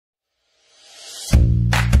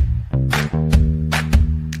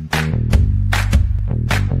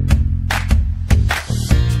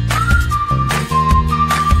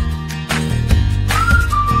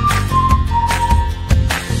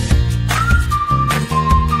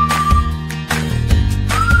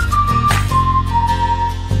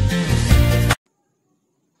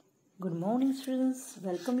students,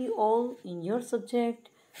 welcome you all in your subject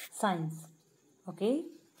science. Okay,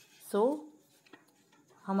 so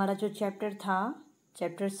हमारा जो chapter था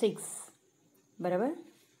chapter 6 बराबर,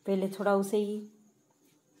 पहले थोड़ा उसे ही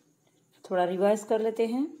थोड़ा रिवाइज कर लेते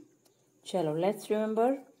हैं. चलो लेट्स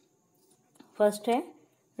रिमेम्बर. फर्स्ट है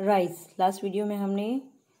राइस. लास्ट वीडियो में हमने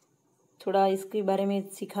थोड़ा इसके बारे में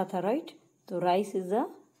सीखा था, राइट. तो rice is a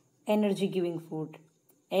energy giving food.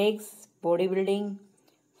 Eggs body building,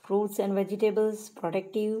 fruits and vegetables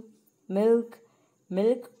protective,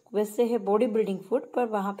 milk वैसे है बॉडी बिल्डिंग फूड, पर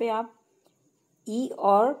वहाँ पे आप ई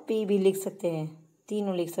और पी भी लिख सकते हैं,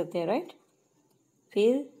 तीनों लिख सकते हैं, राइट.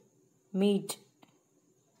 फिर मीट,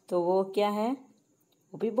 तो वो क्या है,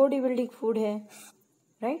 वो भी बॉडी बिल्डिंग फूड है,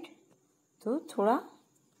 राइट. तो थोड़ा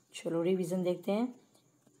चलो रिवीजन देखते हैं.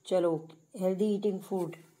 चलो हेल्दी ईटिंग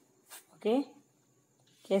फूड. ओके,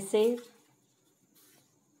 कैसे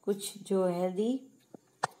कुछ जो हेल्दी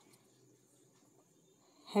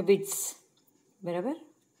हैबिट्स बराबर,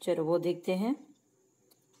 चलो वो देखते हैं.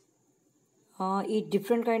 Eat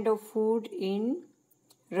different kind of food in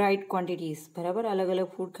right quantities बराबर, अलग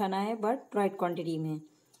अलग फूड खाना है बट राइट क्वांटिटी में.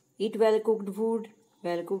 ईट वेल कुक्ड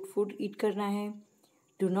फूड ईट करना है.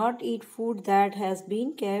 Do not eat food that has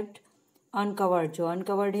been kept uncovered, जो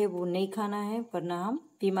अनकवर्ड है वो नहीं खाना है वरना हम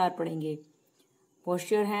बीमार पड़ेंगे.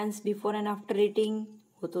 Wash your hands before and after eating,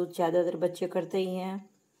 वो तो ज़्यादातर बच्चे करते ही हैं,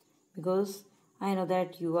 because I know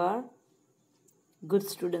that you are good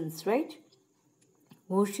students, right?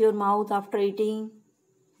 Wash your mouth after eating.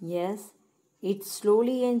 Yes. Eat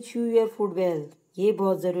slowly and chew your food well. ये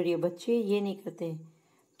बहुत ज़रूरी है. बच्चे ये नहीं करते,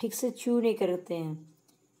 ठीक से च्यू नहीं करते हैं.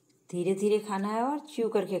 धीरे धीरे खाना है और च्यू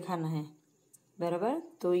करके खाना है बराबर,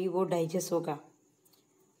 तो ये वो डाइजेस्ट होगा.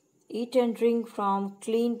 Eat and drink from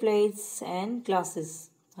clean plates and glasses.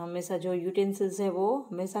 हमेशा जो यूटेंसिल्स है वो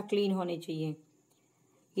हमेशा क्लीन होने चाहिए.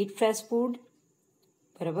 Eat fresh food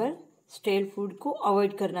बराबर. स्टेल फूड को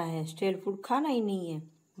अवॉइड करना है, स्टेल फूड खाना ही नहीं है,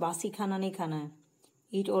 बासी खाना नहीं खाना है.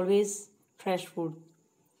 ईट always fresh food.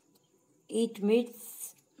 Eat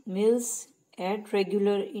meals at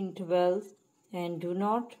regular intervals and do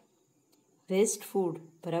not waste food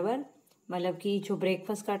बराबर. मतलब कि जो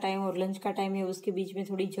ब्रेकफास्ट का टाइम और लंच का टाइम है उसके बीच में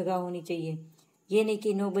थोड़ी जगह होनी चाहिए. ये नहीं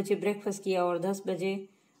कि 9 बजे ब्रेकफास्ट किया और 10 बजे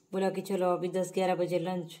बोला कि चलो अभी 10-11 बजे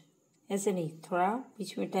लंच, ऐसे नहीं. थोड़ा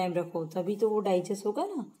बीच में टाइम रखो, तभी तो वो डाइजेस्ट होगा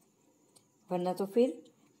ना, वरना तो फिर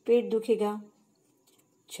पेट दुखेगा.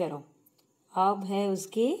 चलो अब है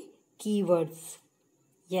उसके keywords.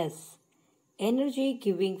 Yes, energy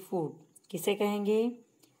giving food किसे कहेंगे?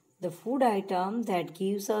 The food item that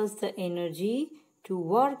gives us the energy to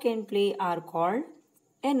work and play are called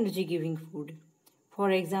energy giving food.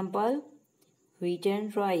 For example wheat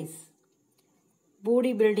and rice.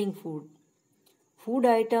 Body building food, food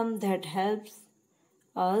item that helps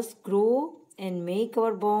us grow and make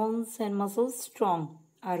our bones and muscles strong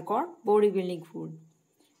are called bodybuilding food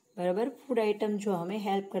बराबर. Food item जो हमें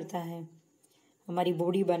help करता है हमारी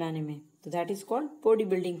body बनाने में, तो that is called body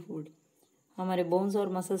building food. हमारे बोन्स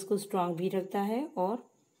और मसल्स को स्ट्रांग भी रखता है और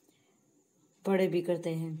बड़े भी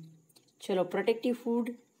करते हैं. चलो protective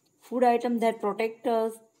food, food item that protect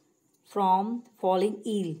us from falling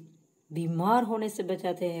इल, बीमार होने से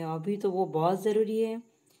बचाते हैं. अभी तो वो बहुत ज़रूरी है.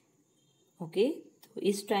 ओके, तो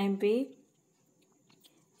इस टाइम पे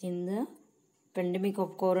in the pandemic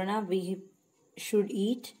of corona we should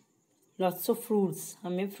eat lots of fruits.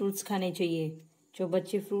 हमें फ्रूट्स खाने चाहिए. जो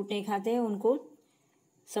बच्चे फ्रूट नहीं खाते हैं उनको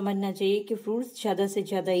समझना चाहिए कि फ्रूट्स ज़्यादा से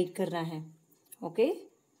ज़्यादा ईट करना है. ओके,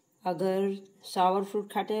 अगर सावर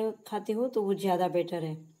फ्रूट खाते हो तो वो ज़्यादा बेटर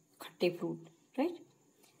है, खट्टे फ्रूट, राइट.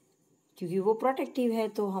 क्योंकि वो प्रोटेक्टिव है,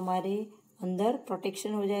 तो हमारे अंदर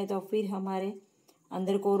प्रोटेक्शन हो जाए तो फिर हमारे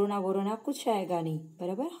अंदर कोरोना कुछ आएगा नहीं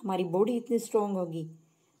बराबर. हमारी बॉडी इतनी स्ट्रांग होगी,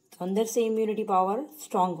 तो अंदर से इम्यूनिटी पावर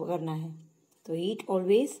स्ट्रांग करना है. तो ईट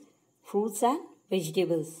ऑलवेज फ्रूट्स एंड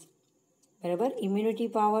वेजिटेबल्स बराबर. इम्यूनिटी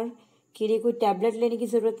पावर के लिए कोई टैबलेट लेने की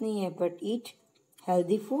ज़रूरत नहीं है, बट ईट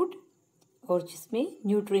हेल्दी फूड और जिसमें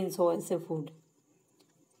न्यूट्रिएंट्स हो ऐसे फूड.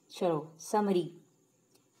 चलो समरी,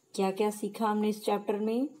 क्या क्या सीखा हमने इस चैप्टर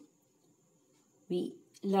में? We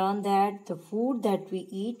learn that the food that we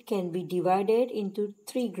eat can be divided into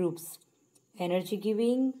 3 groups: energy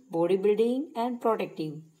giving, body building and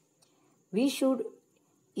protective. We should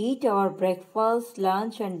eat our breakfast,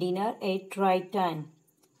 lunch and dinner at right time.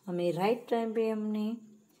 हमें right time पे हमने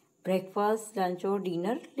breakfast, lunch और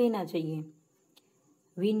dinner लेना चाहिए.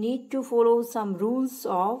 We need to follow some rules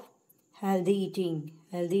of healthy eating.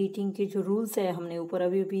 Healthy eating के जो rules है हमने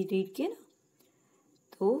ऊपर अभी read किए ना,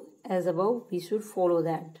 so as above we should follow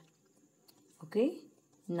that. Okay,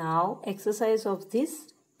 now exercise of this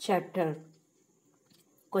chapter.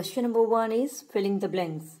 Question number 1 is filling the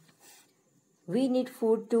blanks. We need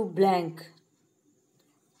food to blank.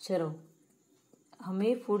 चलो,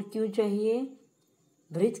 हमें फूड क्यों चाहिए?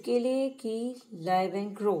 ब्रीथ के लिए कि लाइव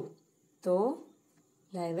एंड ग्रो? तो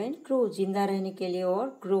लाइव एंड ग्रो, जिंदा रहने के लिए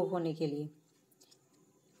और ग्रो होने के लिए.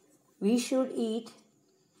 We should eat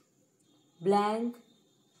blank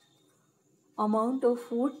amount of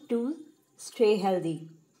food to stay healthy.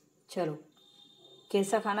 चलो,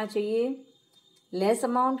 कैसा खाना चाहिए? लेस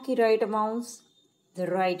अमाउंट की right amounts, the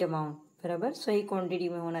right amount, बराबर सही क्वांटिटी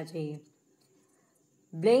में होना चाहिए.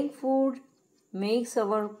 Blank food makes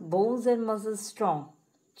our bones and muscles strong.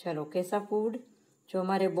 चलो, कैसा फूड? जो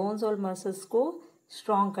हमारे बोन्स और मसल्स को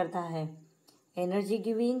स्ट्रॉन्ग करता है. एनर्जी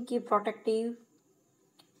गिविंग की protective.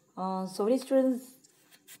 Sorry students,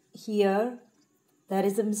 here there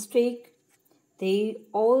is a mistake. They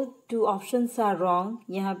all 2 options are wrong.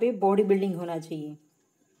 यहाँ पे बॉडी बिल्डिंग होना चाहिए,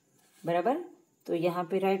 बराबर. तो यहाँ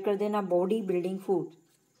पे राइट कर देना बॉडी बिल्डिंग फूड.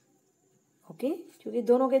 ओके, क्योंकि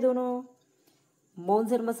दोनों के दोनों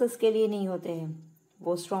बोन्स और मसल्स के लिए नहीं होते हैं.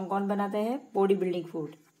 वो स्ट्रॉन्ग कौन बनाते हैं? Body building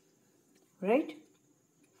food, right.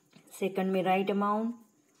 Second में राइट अमाउंट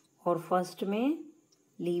और फर्स्ट में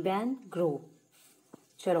लीव एंड ग्रो.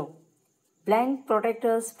 चलो, blank protect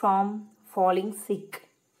us from falling सिक.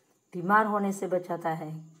 बीमार होने से बचाता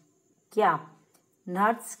है. क्या?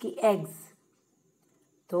 नट्स की एग्स.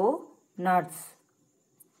 तो nuts,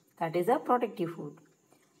 that is a protective food.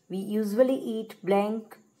 We usually eat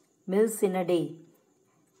blank meals in a day.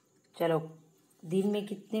 चलो, दिन में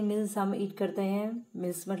कितने मील्स हम ईट करते हैं?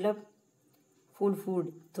 मील्स मतलब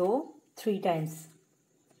फूड. तो 3 times,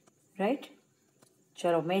 राइट.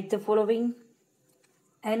 चलो, make the following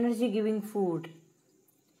energy giving food.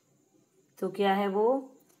 तो क्या है वो?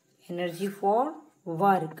 Energy for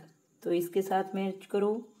work. तो इसके साथ मैच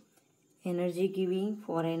करो, energy giving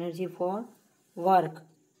for energy for work.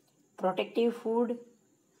 Protective food,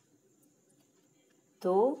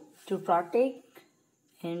 तो to protect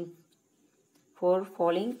and for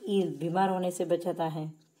falling इल, बीमार होने से बचाता है.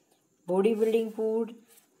 Body building food,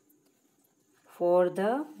 for the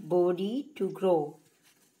body to grow.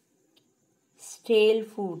 Stele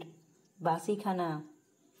food, बासी खाना.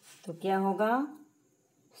 तो क्या होगा?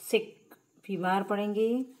 सिक, बीमार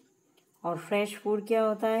पड़ेंगे. और फ्रेश फूड क्या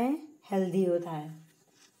होता है? हेल्दी होता है,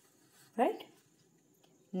 right.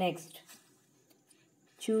 Next,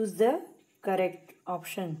 choose the correct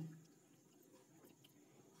option.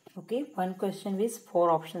 Okay, 1 question with 4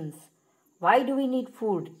 options. Why do we need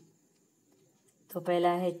food? तो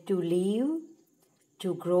पहला है to leave,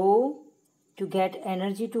 to grow, to get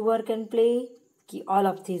energy to work and play, कि ऑल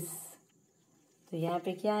ऑफ दिस. तो यहाँ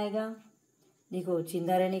पे क्या आएगा? देखो,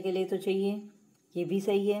 जिंदा रहने के लिए तो चाहिए, ये भी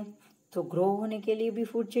सही है. तो ग्रो होने के लिए भी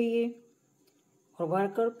फूड चाहिए और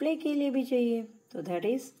वर्क और प्ले के लिए भी चाहिए. तो that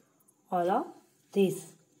is all of this.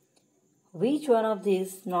 Which one of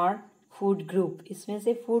this not food group? इसमें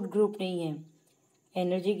से फूड ग्रुप नहीं है.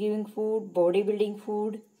 Energy giving food, body building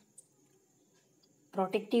food,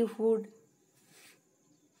 protective food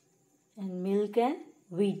and milk and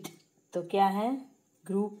wheat. तो क्या है?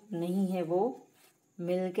 ग्रुप नहीं है वो,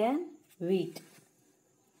 milk and wheat.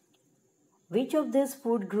 Which of this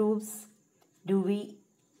food groups do we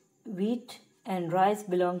wheat and rice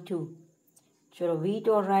belong to? चलो, व्हीट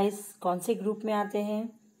और राइस कौन से ग्रुप में आते हैं?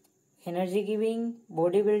 Energy giving,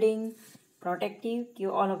 body building, protective, कि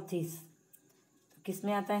ऑल ऑफ दिस. तो किस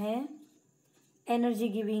में आता है? Energy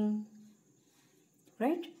giving,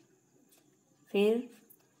 right. फिर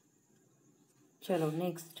चलो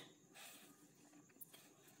नेक्स्ट,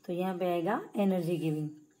 तो यहाँ पे आएगा energy giving.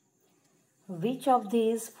 Which of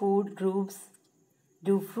this food groups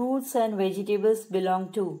do fruits and vegetables belong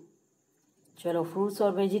to? चलो, फ्रूट्स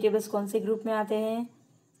और वेजिटेबल्स कौन से ग्रुप में आते हैं?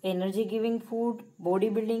 Energy giving food, body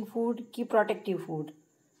building food, की प्रोटेक्टिव फूड.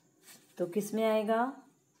 तो किस में आएगा?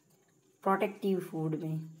 प्रोटेक्टिव फूड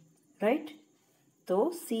में, राइट. तो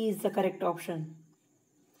सी is the correct option.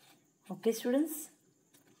 Okay students,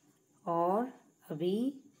 और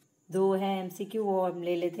अभी 2 है एमसीक्यू, वो हम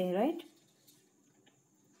ले लेते हैं, राइट.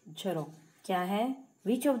 चलो, क्या है?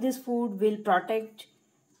 Which of this food will protect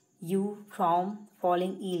you from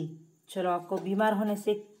falling इल? चलो, आपको बीमार होने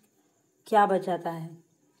से क्या बचाता है?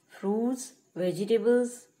 फ्रूट्स,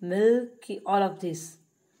 वेजिटेबल्स, मिल्क, की ऑल ऑफ दिस.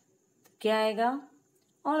 क्या आएगा?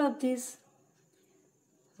 All of this.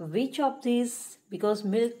 Which of this, because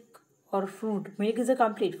milk और fruit, milk is a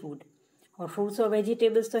complete food और फ्रूट्स और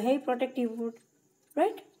वेजिटेबल्स तो है ही protective food,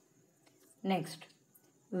 right. Next,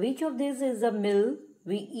 which of this is a meal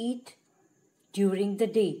we eat during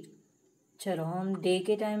the day? चलो, हम day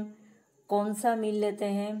के time कौन सा मील लेते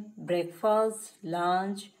हैं? ब्रेकफास्ट,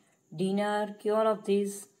 लंच, डिनर कि ऑल ऑफ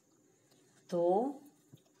दिस? तो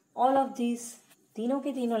ऑल ऑफ दिस तीनों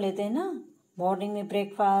के तीनों लेते हैं ना, मॉर्निंग में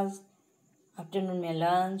ब्रेकफास्ट, आफ्टरनून में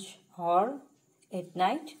लंच और एट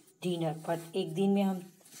नाइट डिनर। बट एक दिन में हम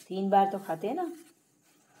 3 बार तो खाते हैं ना।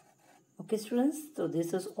 ओके स्टूडेंट्स, तो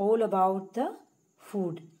this is all about the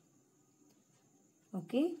food.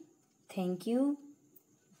 Okay, thank you,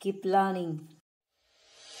 keep learning.